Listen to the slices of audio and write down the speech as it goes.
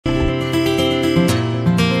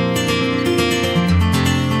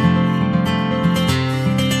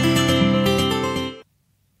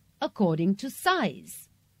according to size.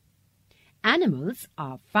 Animals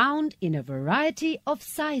are found in a variety of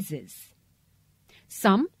sizes.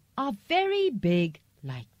 Some are very big,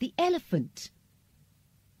 like the elephant,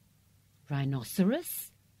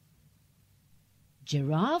 rhinoceros,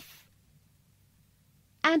 giraffe,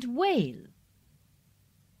 and whale.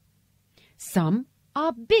 Some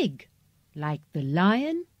are big, like the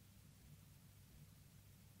lion,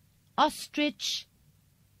 ostrich,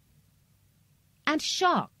 and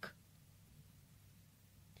shark.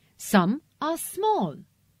 Some are small,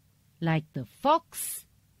 like the fox,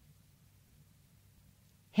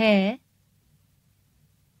 hare,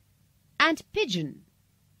 and pigeon.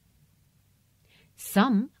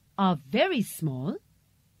 Some are very small,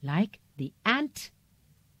 like the ant,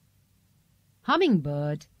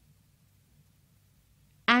 hummingbird,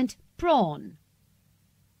 and prawn.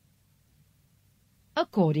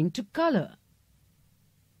 According to color.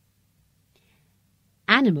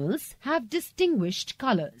 Animals have distinguished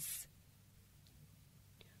colors.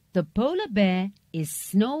 The polar bear is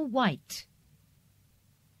snow white,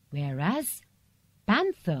 whereas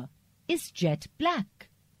panther is jet black.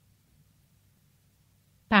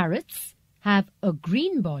 Parrots have a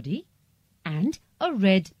green body and a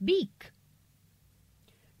red beak.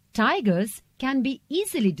 Tigers can be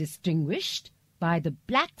easily distinguished by the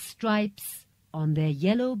black stripes on their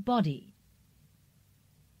yellow body.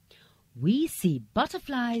 We see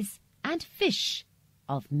butterflies and fish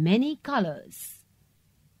of many colors.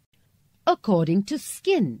 According to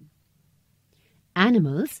skin.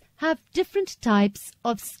 Animals have different types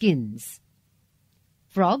of skins.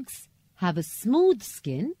 Frogs have a smooth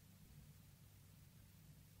skin,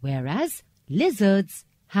 whereas lizards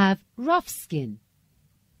have rough skin.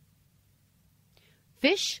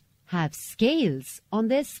 Fish have scales on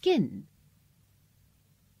their skin.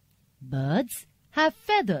 Birds have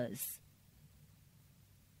feathers.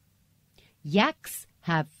 Yaks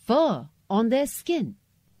have fur on their skin.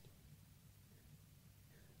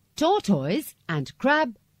 Tortoise and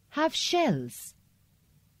crab have shells.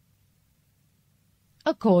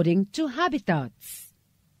 According to habitats.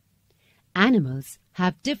 Animals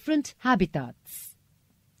have different habitats.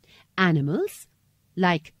 Animals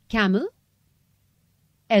like camel,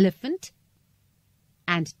 elephant,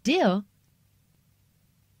 and deer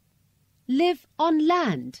live on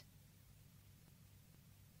land.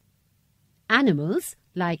 Animals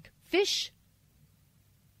like fish,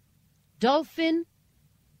 dolphin,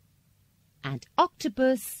 and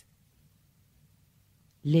octopus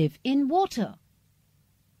live in water.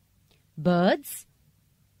 Birds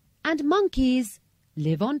and monkeys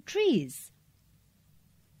live on trees.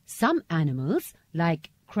 Some animals like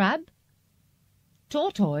crab,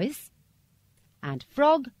 tortoise, and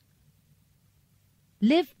frog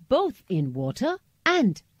live both in water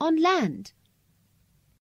and on land.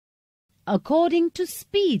 According to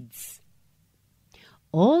speeds.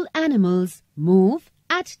 All animals move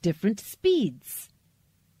at different speeds.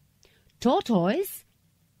 Tortoise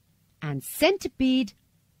and centipede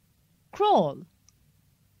crawl.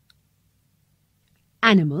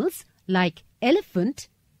 Animals like elephant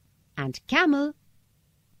and camel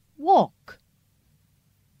walk.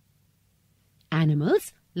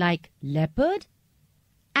 Animals like leopard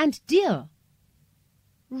and deer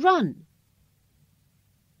run.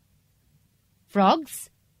 Frogs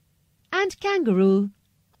and kangaroo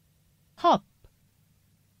hop.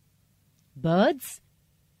 Birds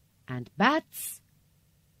and bats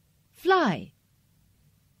fly.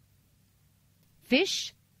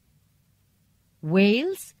 Fish,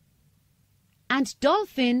 whales, and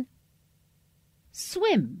dolphin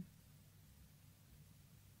swim.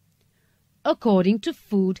 According to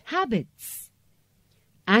food habits.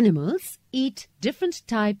 Animals eat different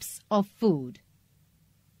types of food.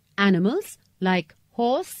 Animals like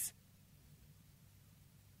horse,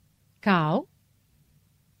 cow,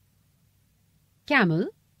 camel,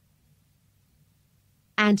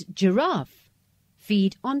 and giraffe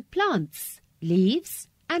feed on plants, leaves,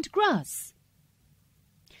 and grass.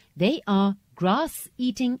 They are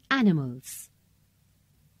grass-eating animals.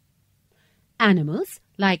 Animals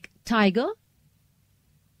like tiger,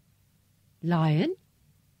 lion,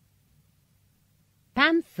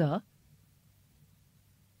 panther,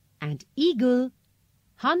 and eagle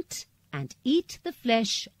hunt and eat the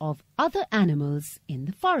flesh of other animals in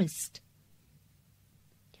the forest.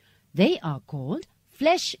 They are called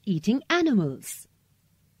flesh-eating animals.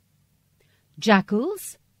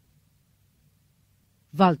 Jackals,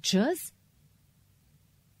 vultures,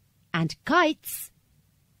 and kites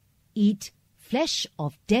eat flesh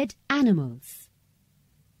of dead animals.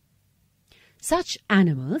 Such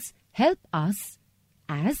animals help us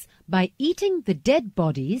as by eating the dead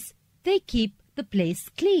bodies they keep the place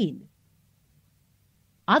clean.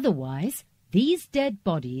 Otherwise, these dead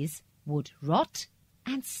bodies would rot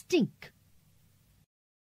and stink.